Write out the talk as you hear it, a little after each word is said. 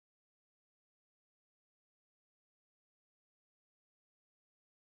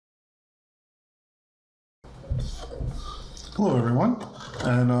Hello everyone,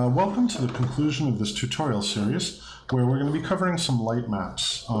 and welcome to the conclusion of this tutorial series where we're going to be covering some light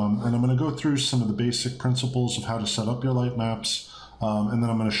maps. And I'm going to go through some of the basic principles of how to set up your light maps, and then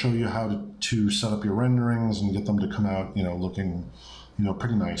I'm going to show you how to set up your renderings and get them to come out, looking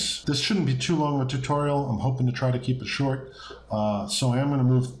pretty nice. This shouldn't be too long of a tutorial. I'm hoping to try to keep it short. So I am going to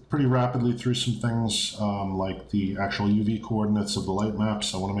move pretty rapidly through some things like the actual UV coordinates of the light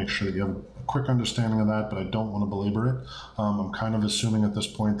maps. I want to make sure that you have a quick understanding of that, but I don't want to belabor it. I'm kind of assuming at this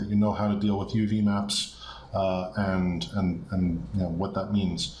point that you know how to deal with UV maps and what that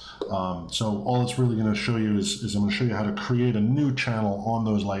means. So all it's really going to show you is I'm going to show you how to create a new channel on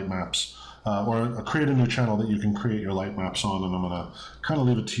those light maps. Or create a new channel that you can create your light maps on, and I'm going to kind of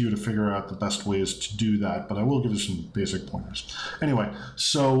leave it to you to figure out the best ways to do that, but I will give you some basic pointers. Anyway,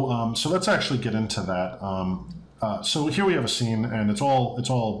 so let's actually get into that. So here we have a scene, and it's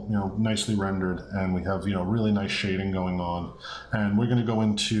all nicely rendered, and we have really nice shading going on, and we're going to go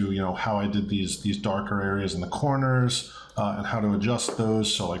into how I did these darker areas in the corners and how to adjust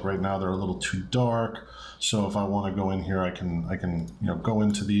those. So like right now they're a little too dark. So if I want to go in here, I can go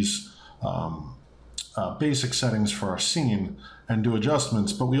into these basic settings for our scene and do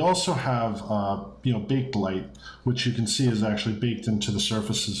adjustments, but we also have baked light, which you can see is actually baked into the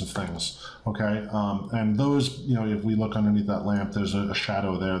surfaces of things. Okay, and those, if we look underneath that lamp, there's a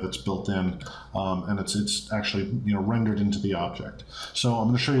shadow there that's built in, and it's actually rendered into the object. So I'm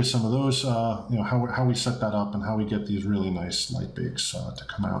going to show you some of those, how we set that up and how we get these really nice light bakes to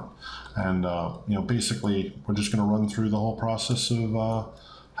come out. And basically we're just going to run through the whole process of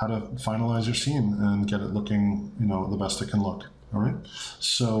how to finalize your scene and get it looking, the best it can look. All right,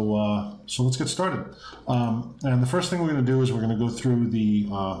 so let's get started. And the first thing we're going to do is we're going to go through the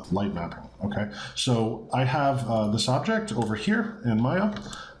light mapping. Okay, so I have this object over here in Maya,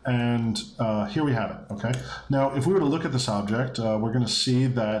 and here we have it. Okay, now if we were to look at this object, we're going to see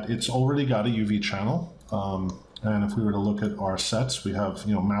that it's already got a UV channel. And if we were to look at our sets, we have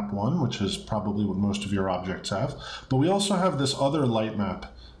map 1, which is probably what most of your objects have, but we also have this other light map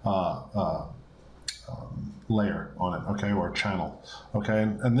layer on it, okay, or channel, okay,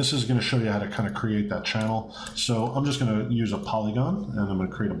 and this is going to show you how to kind of create that channel. So I'm just going to use a polygon, and I'm going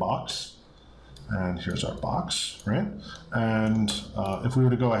to create a box, and here's our box, right? And if we were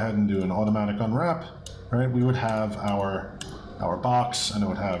to go ahead and do an automatic unwrap, right, we would have our box, and it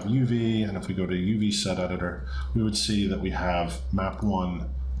would have UV, and if we go to UV set editor, we would see that we have map 1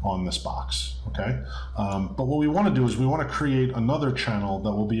 on this box, okay? But what we want to do is we want to create another channel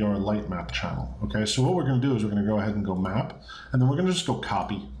that will be our light map channel, okay? So what we're going to do is we're going to go ahead and go map, and then we're going to just go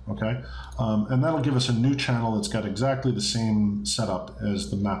copy, okay? And that'll give us a new channel that's got exactly the same setup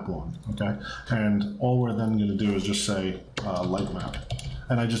as the map 1, okay? And all we're then going to do is just say light map.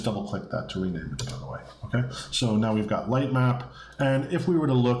 And I just double click that to rename it, by the way, okay? So now we've got light map, and if we were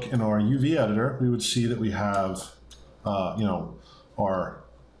to look in our UV editor, we would see that we have, our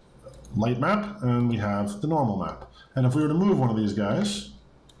light map, and we have the normal map. And if we were to move one of these guys,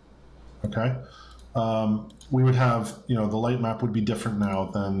 okay, we would have, the light map would be different now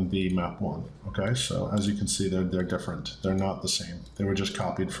than the map 1, okay? So as you can see, they're different. They're not the same. They were just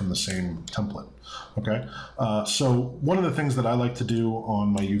copied from the same template, okay? So one of the things that I like to do on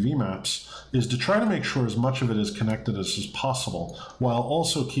my UV maps is to try to make sure as much of it is connected as possible, while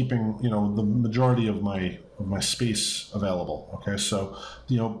also keeping, the majority of my space available, okay? So,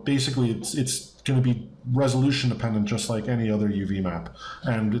 basically it's going to be resolution dependent, just like any other UV map,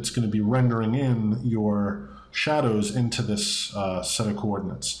 and it's going to be rendering in your shadows into this set of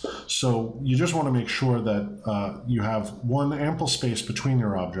coordinates. So you just want to make sure that you have 1, ample space between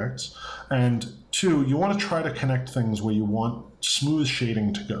your objects, and 2, you want to try to connect things where you want smooth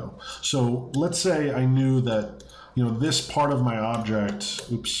shading to go. So let's say I knew that this part of my object,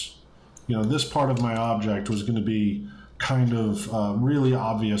 this part of my object was going to be kind of really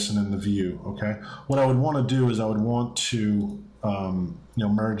obvious and in the view, okay? What I would want to do is I would want to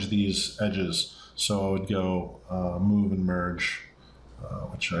merge these edges. So I would go move and merge,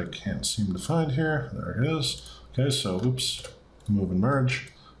 which I can't seem to find here. There it is. Okay, so move and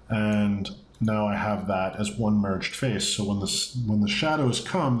merge, and now I have that as one merged face. So when the shadows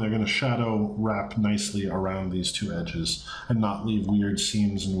come, they're going to shadow wrap nicely around these 2 edges and not leave weird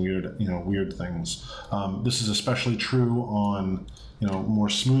seams and weird things. This is especially true on more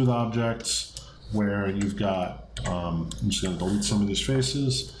smooth objects where you've got. I'm just going to delete some of these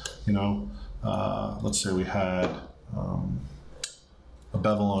faces. Let's say we had a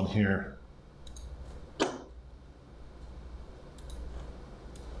bevel on here.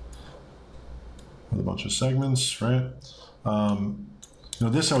 With a bunch of segments, right? You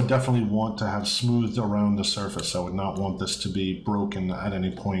know, this I would definitely want to have smoothed around the surface. I would not want this to be broken at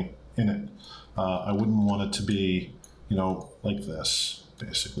any point in it. I wouldn't want it to be, you know, like this.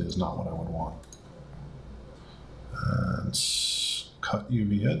 Basically, is not what I would want. And cut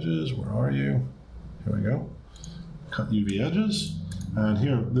UV edges. Where are you? Here we go. Cut UV edges. And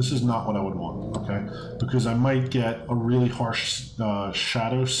here, this is not what I would want, okay? Because I might get a really harsh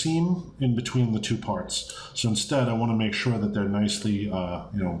shadow seam in between the two parts. So instead, I want to make sure that they're nicely, you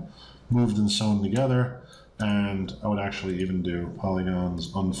know, moved and sewn together. And I would actually even do polygons,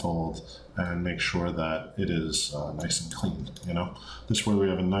 unfold, and make sure that it is nice and clean, you know? This way we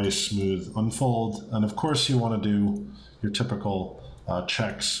have a nice, smooth unfold. And of course, you want to do your typical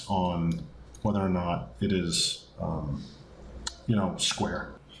checks on whether or not it is, you know,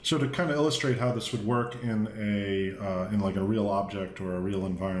 square. So to kind of illustrate how this would work in like a real object or a real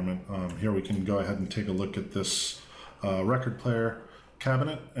environment, here we can go ahead and take a look at this record player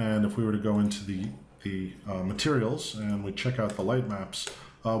cabinet. And if we were to go into the materials and we check out the light maps,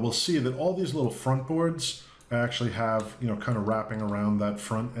 we'll see that all these little front boards actually have, you know, kind of wrapping around that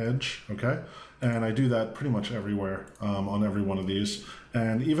front edge, okay? And I do that pretty much everywhere on every one of these.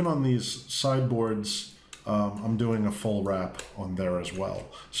 And even on these sideboards, I'm doing a full wrap on there as well.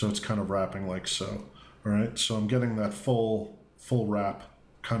 So it's kind of wrapping like so, all right? So I'm getting that full wrap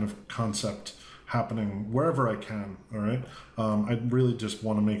kind of concept happening wherever I can, all right? I really just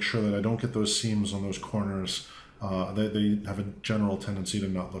want to make sure that I don't get those seams on those corners. They have a general tendency to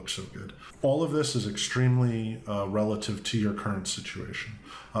not look so good. All of this is extremely relative to your current situation.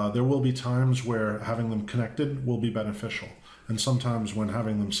 There will be times where having them connected will be beneficial, and sometimes when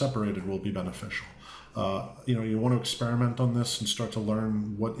having them separated will be beneficial. You know, you want to experiment on this and start to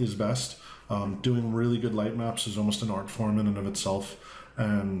learn what is best. Doing really good light maps is almost an art form in and of itself.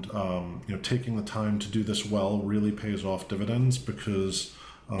 And you know, taking the time to do this well really pays off dividends, because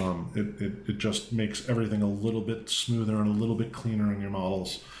it just makes everything a little bit smoother and a little bit cleaner in your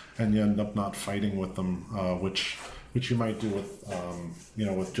models, and you end up not fighting with them, which you might do with you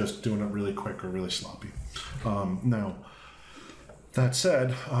know, with just doing it really quick or really sloppy. Now, that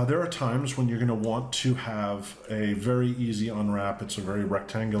said, there are times when you're going to want to have a very easy unwrap. It's a very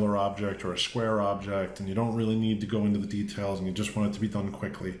rectangular object or a square object, and you don't really need to go into the details, and you just want it to be done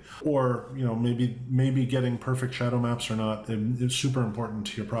quickly. Or, you know, maybe getting perfect shadow maps or not is super important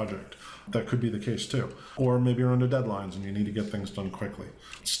to your project. That could be the case too. Or maybe you're under deadlines and you need to get things done quickly.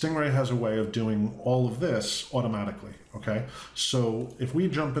 Stingray has a way of doing all of this automatically, okay? So if we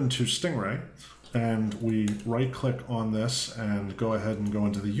jump into Stingray, and we right-click on this and go ahead and go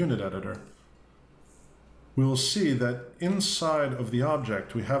into the unit editor, we will see that inside of the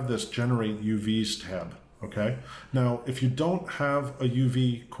object, we have this Generate UVs tab, okay? Now, if you don't have a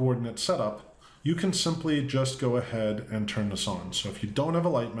UV coordinate setup, you can simply just go ahead and turn this on. So if you don't have a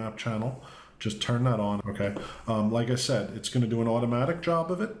light map channel, just turn that on, okay? Like I said, it's gonna do an automatic job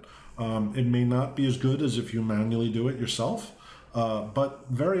of it. It may not be as good as if you manually do it yourself, but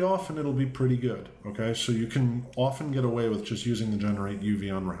very often it'll be pretty good, okay? So you can often get away with just using the Generate UV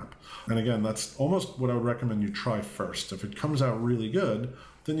Unwrap. And again, that's almost what I would recommend you try first. If it comes out really good,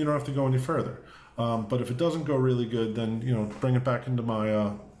 then you don't have to go any further. But if it doesn't go really good, then, you know, bring it back into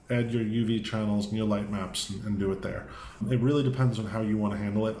Maya, add your UV channels and your light maps and do it there. It really depends on how you want to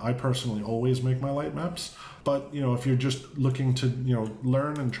handle it. I personally always make my light maps, but, you know, if you're just looking to, you know,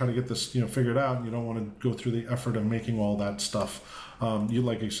 learn and try to get this, you know, figured out, and you don't want to go through the effort of making all that stuff,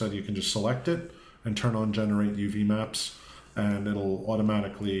 like I said, you can just select it and turn on Generate UV Maps, and it'll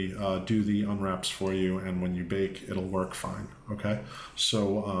automatically do the unwraps for you, and when you bake, it'll work fine, okay?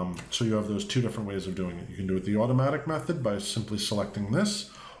 So, so you have those two different ways of doing it. You can do it the automatic method by simply selecting this,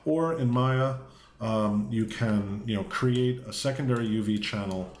 or in Maya, you can, you know, create a secondary UV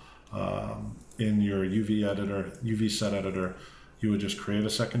channel in your UV editor, UV set editor. You would just create a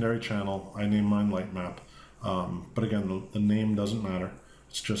secondary channel. I name mine Light Map, but again, the name doesn't matter.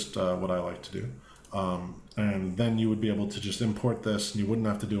 It's just what I like to do. And then you would be able to just import this, and you wouldn't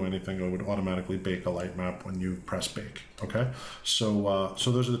have to do anything. It would automatically bake a light map when you press bake. Okay, so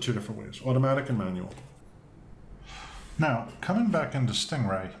so those are the two different ways: automatic and manual. Now, coming back into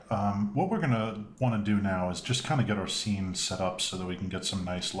Stingray, what we're going to want to do now is just kind of get our scene set up so that we can get some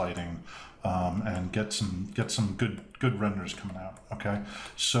nice lighting and get some good renders coming out. Okay,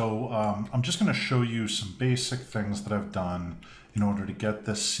 so I'm just going to show you some basic things that I've done in order to get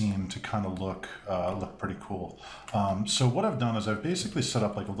this scene to kind of look pretty cool. So what I've done is I've basically set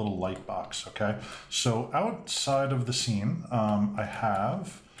up like a little light box. Okay, so outside of the scene, I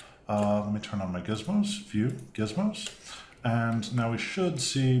have. Let me turn on my gizmos, view gizmos. And now we should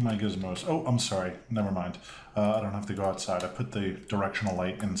see my gizmos. Oh, I'm sorry, never mind. I don't have to go outside. I put the directional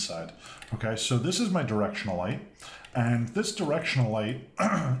light inside. Okay, so this is my directional light. And this directional light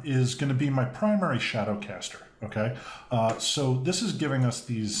is going to be my primary shadow caster. Okay, so this is giving us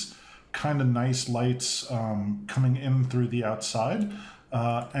these kind of nice lights coming in through the outside.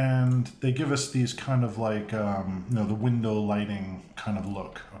 And they give us these kind of like, you know, the window lighting kind of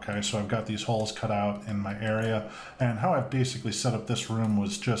look. Okay, so I've got these holes cut out in my area, and how I've basically set up this room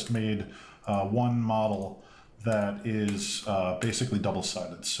was just made one model that is basically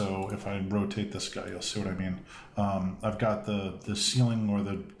double-sided. So if I rotate this guy, you'll see what I mean. I've got the ceiling or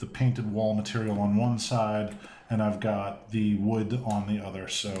the painted wall material on one side, and I've got the wood on the other.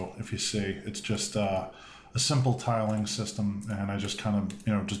 So if you see, it's just a simple tiling system, and I just kind of,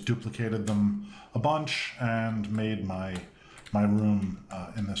 you know, just duplicated them a bunch and made my room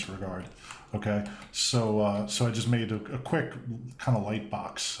in this regard. Okay, so so I just made a quick kind of light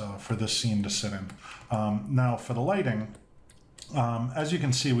box for this scene to sit in. Now for the lighting, as you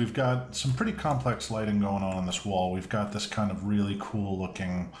can see, we've got some pretty complex lighting going on this wall. We've got this kind of really cool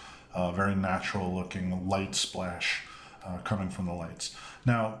looking, very natural looking light splash coming from the lights.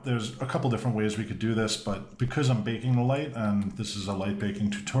 Now, there's a couple different ways we could do this, but because I'm baking the light, and this is a light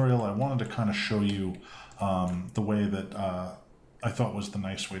baking tutorial, I wanted to kind of show you the way that I thought was the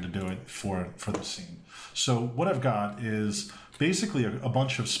nice way to do it for the scene. So what I've got is basically a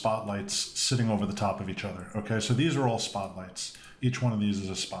bunch of spotlights sitting over the top of each other. Okay, so these are all spotlights. Each one of these is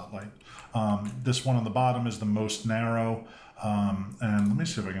a spotlight. This one on the bottom is the most narrow. And let me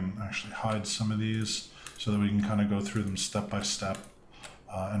see if I can actually hide some of these so that we can kind of go through them step by step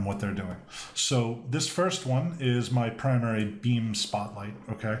and what they're doing. So this first one is my primary beam spotlight,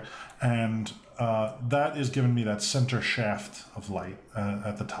 okay? And that is giving me that center shaft of light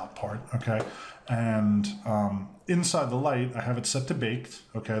at the top part, okay? And inside the light, I have it set to baked,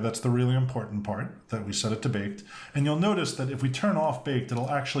 okay? That's the really important part, that we set it to baked. And you'll notice that if we turn off baked, it'll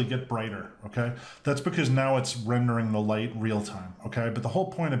actually get brighter, okay? That's because now it's rendering the light real time, okay? But the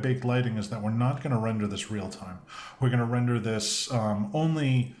whole point of baked lighting is that we're not gonna render this real time. We're gonna render this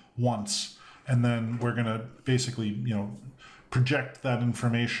only once, and then we're gonna basically, you know, project that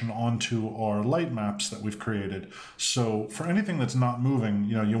information onto our light maps that we've created. So for anything that's not moving,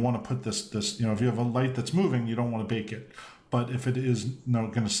 you know, you want to put this, you know, if you have a light that's moving, you don't want to bake it. But if it is, you know,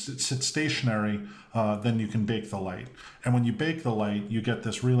 going to sit stationary, then you can bake the light. And when you bake the light, you get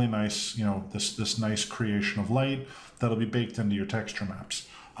this really nice, you know, this nice creation of light that'll be baked into your texture maps.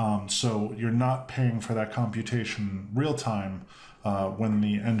 So you're not paying for that computation real time when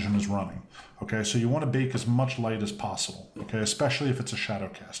the engine is running. Okay, so you want to bake as much light as possible, okay, especially if it's a shadow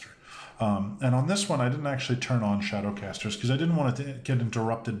caster. And on this one, I didn't actually turn on shadow casters because I didn't want it to get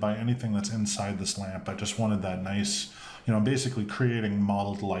interrupted by anything that's inside this lamp. I just wanted that nice, you know, basically creating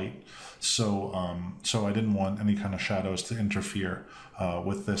modeled light. So, so I didn't want any kind of shadows to interfere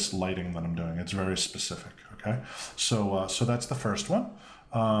with this lighting that I'm doing. It's very specific, okay? So, so that's the first one.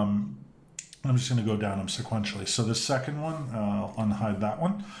 I'm just going to go down them sequentially. So the second one, I'll unhide that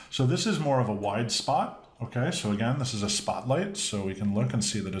one. So this is more of a wide spot. Okay, so again, this is a spotlight. So we can look and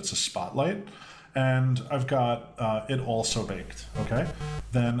see that it's a spotlight. And I've got it also baked. Okay,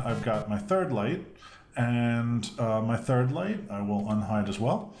 then I've got my third light. And my third light, I will unhide as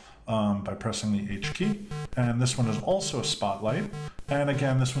well by pressing the H key. And this one is also a spotlight. And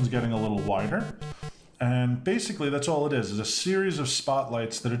again, this one's getting a little wider. And basically that's all it is a series of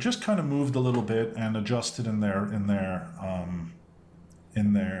spotlights that are just kind of moved a little bit and adjusted in their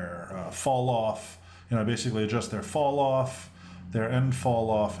fall off. You know, basically adjust their fall off, their end fall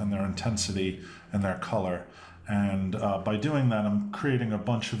off, and their intensity and their color. And by doing that, I'm creating a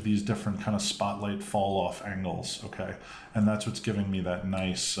bunch of these different kind of spotlight fall off angles. Okay, and that's what's giving me that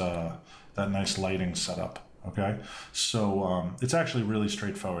nice lighting setup. Okay, so it's actually really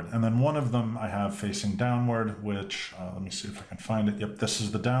straightforward. And then one of them I have facing downward, which, let me see if I can find it. Yep, this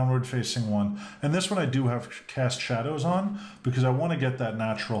is the downward facing one. And this one I do have cast shadows on because I want to get that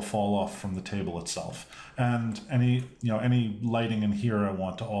natural fall off from the table itself. And any lighting in here, I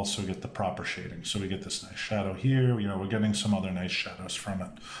want to also get the proper shading. So we get this nice shadow here, you know, we're getting some other nice shadows from it.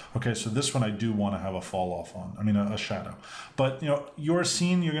 Okay, so this one I do want to have a fall off on, I mean a shadow. But, you know, your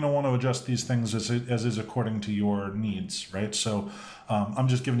scene, you're going to want to adjust these things as is according to your needs, right? So I'm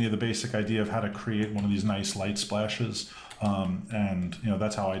just giving you the basic idea of how to create one of these nice light splashes. And, you know,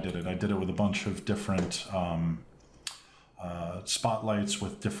 that's how I did it. I did it with a bunch of different spotlights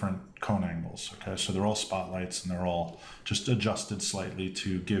with different cone angles. Okay, so they're all spotlights and they're all just adjusted slightly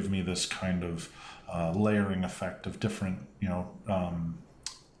to give me this kind of layering effect of different, you know,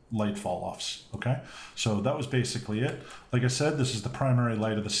 light fall offs. Okay, so that was basically it. Like I said, this is the primary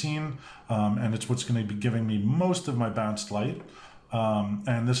light of the scene, and it's what's going to be giving me most of my bounced light.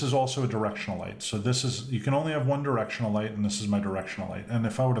 And this is also a directional light. So this is, you can only have one directional light, and this is my directional light. And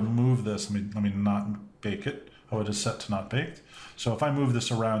if I were to move this, let me not bake it. Oh, it is set to not baked. So if I move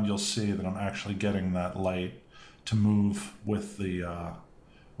this around, you'll see that I'm actually getting that light to move with the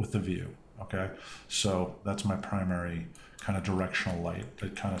view. Okay, so that's my primary kind of directional light.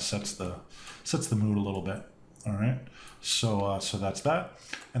 It kind of sets the mood a little bit. All right, so so that's that.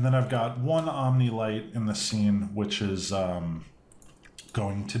 And then I've got one omni light in the scene, which is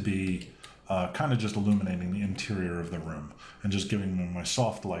going to be kind of just illuminating the interior of the room and just giving me my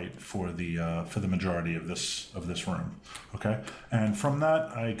soft light for the majority of this room. Okay, and from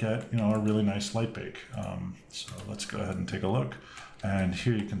that I get, you know, a really nice light bake. So let's go ahead and take a look. And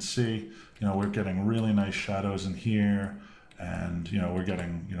here you can see, you know, we're getting really nice shadows in here, and you know, we're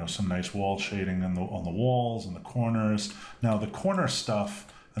getting, you know, some nice wall shading on the walls and the corners. Now the corner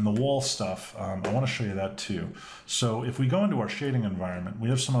stuff and the wall stuff, I want to show you that too. So if we go into our shading environment, we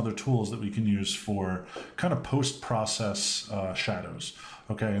have some other tools that we can use for kind of post-process shadows.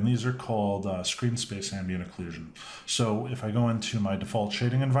 Okay, and these are called screen space ambient occlusion. So if I go into my default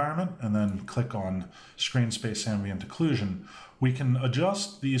shading environment and then click on screen space ambient occlusion, we can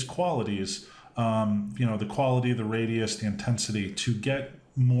adjust these qualities, you know, the quality, the radius, the intensity, to get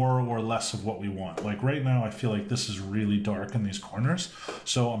more or less of what we want. Like right now, I feel like this is really dark in these corners,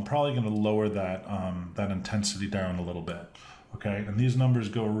 so I'm probably going to lower that that intensity down a little bit. Okay, and these numbers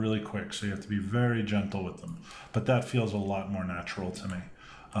go really quick, so you have to be very gentle with them. But that feels a lot more natural to me.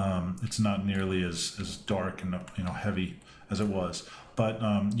 It's not nearly as dark and, you know, heavy as it was. But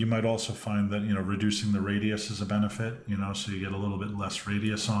you might also find that, you know, reducing the radius is a benefit. You know, so you get a little bit less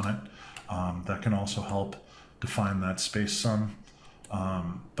radius on it. That can also help define that space some.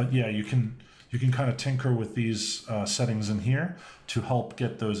 But yeah, you can kind of tinker with these settings in here to help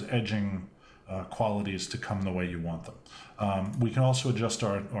get those edging qualities to come the way you want them. We can also adjust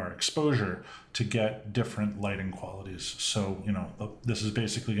our exposure to get different lighting qualities. So, you know, this is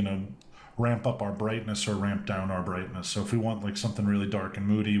basically going to ramp up our brightness or ramp down our brightness. So if we want like something really dark and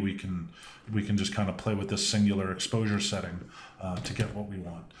moody, we can just kind of play with this singular exposure setting to get what we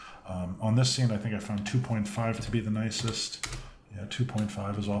want. On this scene, I think I found 2.5 to be the nicest. Yeah,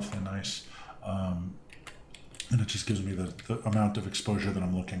 2.5 is awfully nice. And it just gives me the amount of exposure that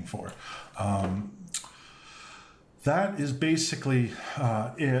I'm looking for. That is basically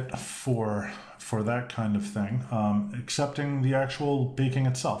it for that kind of thing, excepting the actual baking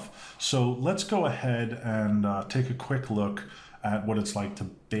itself. So let's go ahead and take a quick look at what it's like to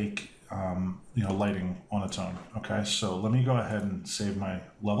bake, you know, lighting on its own. Okay, so let me go ahead and save my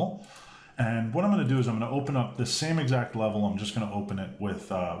level. And what I'm going to do is I'm going to open up the same exact level. I'm just going to open it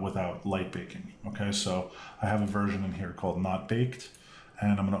with without light baking. Okay, so I have a version in here called Not Baked,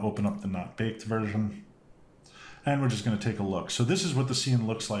 and I'm going to open up the Not Baked version. And we're just going to take a look. So this is what the scene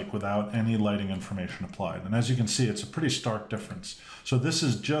looks like without any lighting information applied. And as you can see, it's a pretty stark difference. So this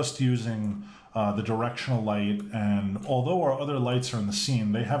is just using the directional light, and although our other lights are in the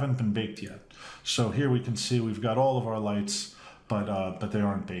scene, they haven't been baked yet. So here we can see we've got all of our lights, but they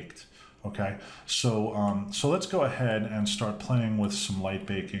aren't baked. Okay, so so let's go ahead and start playing with some light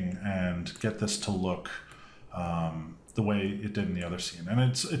baking and get this to look the way it did in the other scene. And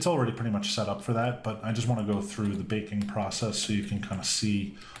it's already pretty much set up for that, but I just want to go through the baking process so you can kind of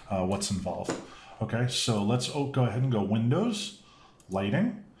see what's involved. Okay, so let's go ahead and go Windows,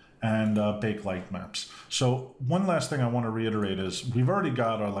 Lighting, and Bake Lightmaps. So one last thing I want to reiterate is we've already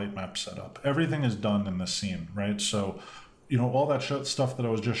got our Lightmap set up. Everything is done in this scene, right? So, you know, all that stuff that I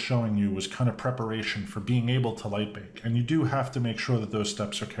was just showing you was kind of preparation for being able to light bake. And you do have to make sure that those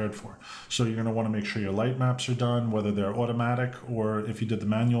steps are cared for. So you're going to want to make sure your light maps are done, whether they're automatic or if you did the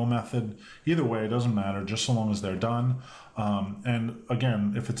manual method. Either way, it doesn't matter, just so long as they're done. And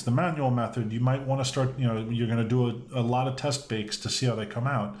again, if it's the manual method, you might want to start, you know, you're going to do a lot of test bakes to see how they come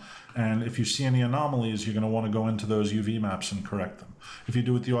out. And if you see any anomalies, you're going to want to go into those UV maps and correct them. If you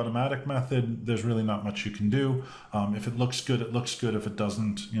do it the automatic method, there's really not much you can do. If it looks good, it looks good. If it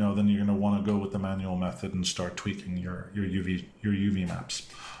doesn't, you know, then you're going to want to go with the manual method and start tweaking your UV maps.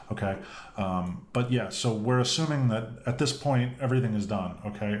 Okay, but yeah, so we're assuming that at this point everything is done.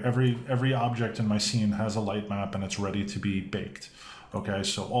 Okay, every object in my scene has a light map and it's ready to be baked. Okay,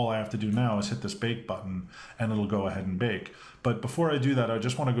 so all I have to do now is hit this bake button and it'll go ahead and bake. But before I do that, I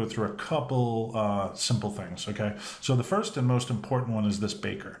just want to go through a couple simple things, okay? So the first and most important one is this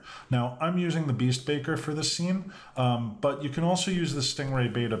baker. Now, I'm using the Beast Baker for this scene, but you can also use the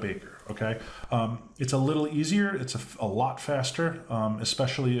Stingray Beta Baker, okay? It's a little easier, it's a lot faster,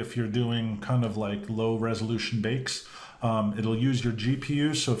 especially if you're doing kind of like low resolution bakes. It'll use your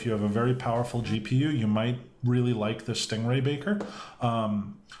GPU, so if you have a very powerful GPU, you might really like the Stingray Baker.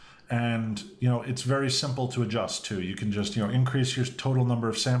 And, you know, it's very simple to adjust to. You can just, you know, increase your total number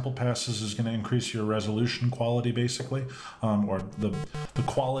of sample passes is going to increase your resolution quality, basically, or the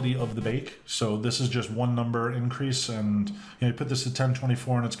quality of the bake. So this is just one number increase, and you know, you put this at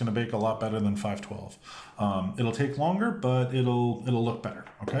 1024 and it's going to bake a lot better than 512. It'll take longer, but it'll look better,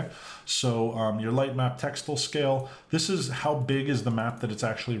 okay? So your light map textile scale, this is how big is the map that it's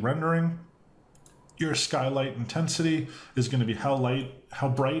actually rendering. Your skylight intensity is going to be how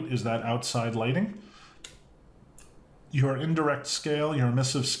bright is that outside lighting. Your indirect scale, your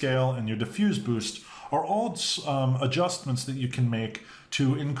emissive scale, and your diffuse boost are all adjustments that you can make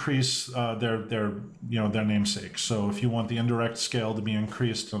to increase their namesake. So if you want the indirect scale to be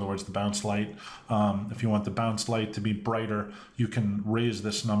increased, in other words, the bounce light, if you want the bounce light to be brighter, you can raise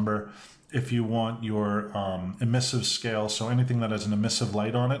this number. If you want your emissive scale, so anything that has an emissive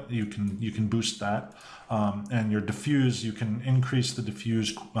light on it, you can boost that. And your diffuse, you can increase the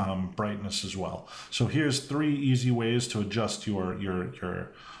diffuse brightness as well. So here's 3 easy ways to adjust your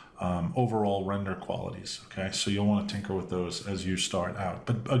overall render qualities. Okay, so you'll want to tinker with those as you start out.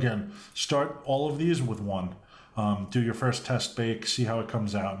 But again, start all of these with one. Do your first test bake, see how it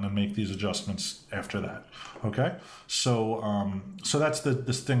comes out, and then make these adjustments after that. Okay, so so that's the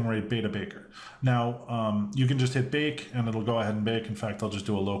Stingray Beta Baker. Now you can just hit bake and it'll go ahead and bake. In fact, I'll just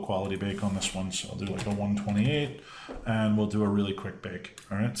do a low quality bake on this one. So I'll do like a 128 and we'll do a really quick bake.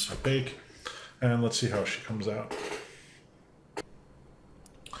 All right, so bake, and let's see how she comes out.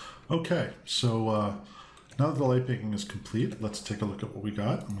 Okay, so now that the light baking is complete, let's take a look at what we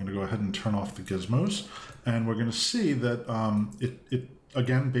got. I'm going to go ahead and turn off the gizmos, and we're going to see that it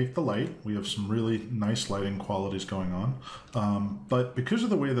again baked the light. We have some really nice lighting qualities going on, but because of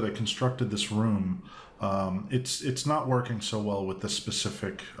the way that I constructed this room, it's not working so well with this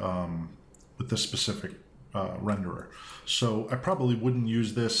specific renderer. So I probably wouldn't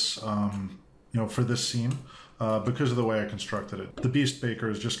use this for this scene. Because of the way I constructed it. The Beast Baker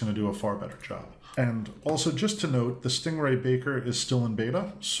is just going to do a far better job. And also just to note, the Stingray Baker is still in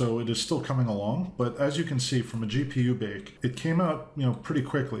beta, so it is still coming along. But as you can see from a GPU bake, it came out pretty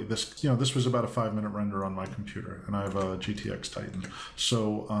quickly. This was about a 5-minute render on my computer, and I have a GTX Titan.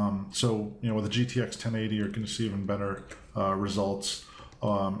 So with a GTX 1080, you're going to see even better results.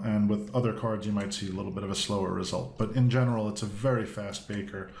 And with other cards, you might see a little bit of a slower result. But in general, it's a very fast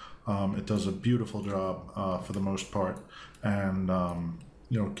baker. It does a beautiful job for the most part, and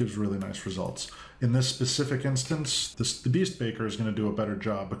it gives really nice results. In this specific instance, the Beast Baker is going to do a better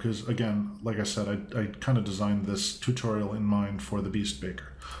job because, again, like I said, I kind of designed this tutorial in mind for the Beast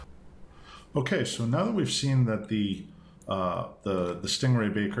Baker. Okay, so now that we've seen that the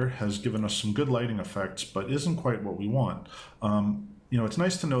Stingray Baker has given us some good lighting effects, but isn't quite what we want. It's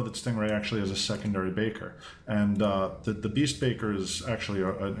nice to know that Stingray actually has a secondary baker, and the Beast Baker is actually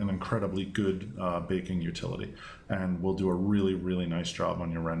an incredibly good baking utility, and will do a really, really nice job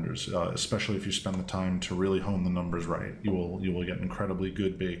on your renders, especially if you spend the time to really hone the numbers right. You will get incredibly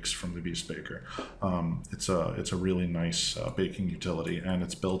good bakes from the Beast Baker. It's a really nice baking utility, and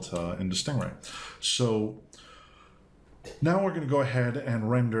it's built into Stingray. So now we're going to go ahead and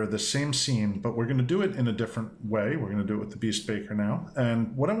render the same scene, but we're going to do it in a different way. We're going to do it with the Beast Baker now.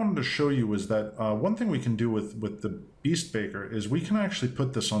 And what I wanted to show you is that one thing we can do with the Beast Baker is we can actually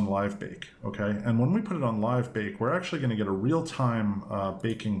put this on live bake, okay? And when we put it on live bake, we're actually going to get a real-time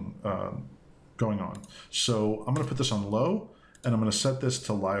baking going on. So I'm going to put this on low, and I'm going to set this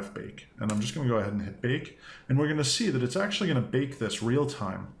to live bake. And I'm just going to go ahead and hit bake. And we're going to see that it's actually going to bake this real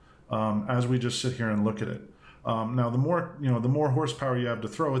time as we just sit here and look at it. Now, the more horsepower you have to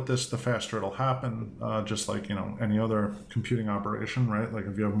throw at this, the faster it'll happen. Just like any other computing operation, right? Like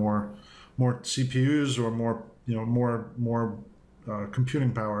if you have more CPUs or more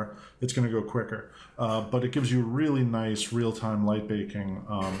computing power, it's going to go quicker. But it gives you really nice real-time light baking,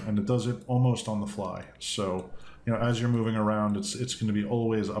 and it does it almost on the fly. So as you're moving around, it's going to be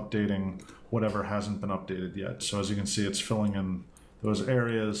always updating whatever hasn't been updated yet. So as you can see, it's filling in those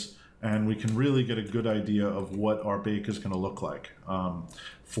areas. and we can really get a good idea of what our bake is going to look like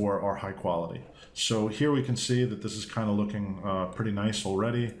for our high quality. So here we can see that this is kind of looking pretty nice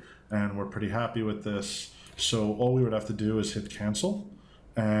already, and we're pretty happy with this. So all we would have to do is hit cancel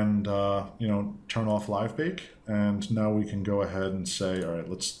and turn off live bake, and now we can go ahead and say, all right,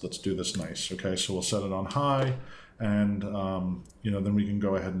 let's do this nice. Okay, so we'll set it on high, and then we can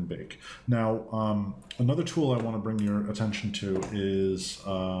go ahead and bake. Now another tool I want to bring your attention to is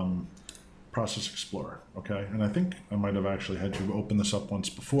Process Explorer. Okay, and I think I might have actually had you open this up once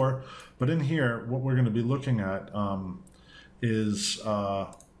before, but in here what we're going to be looking at is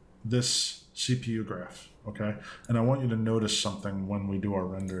this CPU graph. Okay, and I want you to notice something when we do our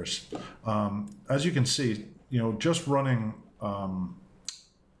renders. As you can see, just running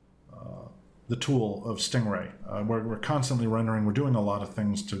the tool of Stingray, we're constantly rendering. We're doing a lot of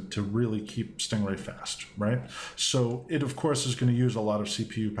things to really keep Stingray fast, right? So it, of course, is going to use a lot of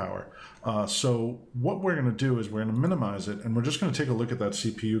CPU power. So what we're going to do is we're going to minimize it, and we're just going to take a look at that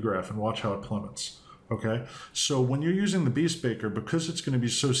CPU graph and watch how it plummets. Okay, so when you're using the Beast Baker, because it's going to be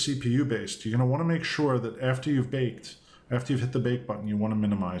so CPU based, you're going to want to make sure that after you've baked, after you've hit the bake button, you want to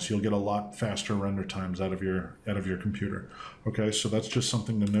minimize. You'll get a lot faster render times out of your computer. Okay, so that's just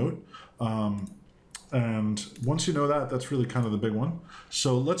something to note. And once you know that, that's really kind of the big one.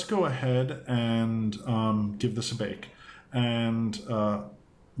 So let's go ahead and give this a bake, and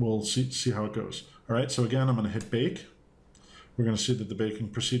we'll see how it goes. All right, so again, I'm going to hit bake. We're going to see that the baking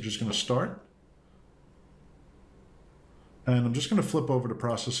procedure is going to start. And I'm just going to flip over to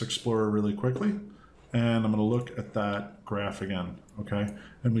Process Explorer really quickly, and I'm going to look at that graph again, okay?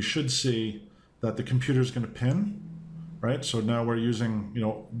 And we should see that the computer is going to pin, right? So now we're using,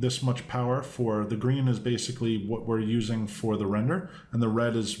 this much power for the green is basically what we're using for the render, and the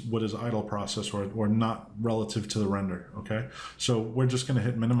red is what is idle process or not relative to the render, okay? So we're just going to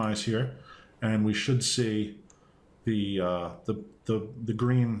hit minimize here, and we should see the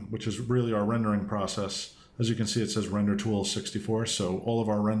green, which is really our rendering process. As you can see, it says render tool 64. So all of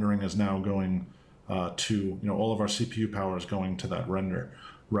our rendering is now going to, all of our CPU power is going to that render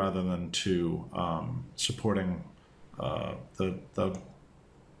rather than to supporting the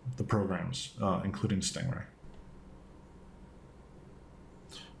programs, including Stingray.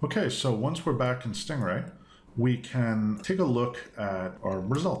 Okay, so once we're back in Stingray, we can take a look at our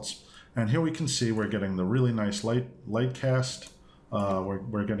results. And here we can see we're getting the really nice light cast.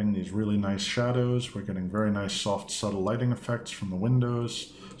 We're getting these really nice shadows. We're getting very nice soft subtle lighting effects from the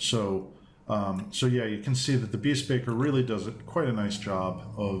windows. So yeah, you can see that the Beast Baker really does quite a nice job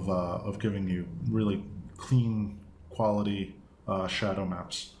of giving you really clean quality shadow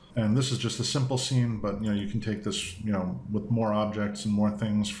maps. And this is just a simple scene, but you can take this with more objects and more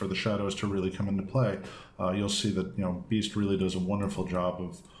things for the shadows to really come into play. You'll see that Beast really does a wonderful job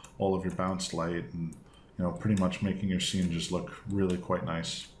of all of your bounced light and pretty much making your scene just look really quite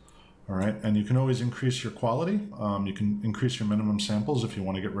nice. All right, and you can always increase your quality. You can increase your minimum samples if you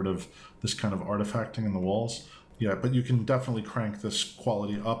want to get rid of this kind of artifacting in the walls. Yeah, but you can definitely crank this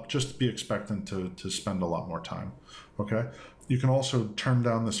quality up. Just be expectant to spend a lot more time, okay? You can also turn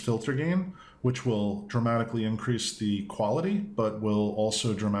down this filter gain, which will dramatically increase the quality, but will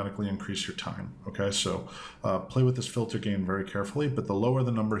also dramatically increase your time, okay? So play with this filter gain very carefully, but the lower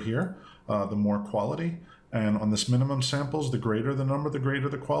the number here, the more quality. And on this minimum samples, the greater the number, the greater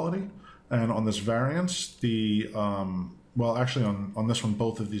the quality. And on this variance, well, actually on this one,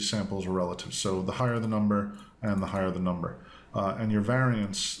 both of these samples are relative. So the higher the number and the higher the number. And your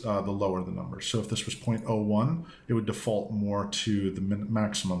variance, the lower the number. So if this was 0.01, it would default more to the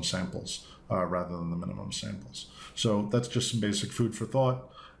maximum samples rather than the minimum samples. So that's just some basic food for thought.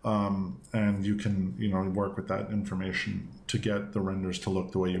 And you can work with that information to get the renders to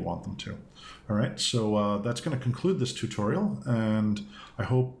look the way you want them to. All right, so that's going to conclude this tutorial, and I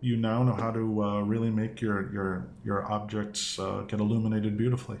hope you now know how to really make your objects get illuminated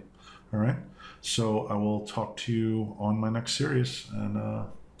beautifully. All right, so I will talk to you on my next series, and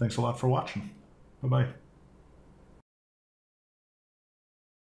thanks a lot for watching. Bye-bye.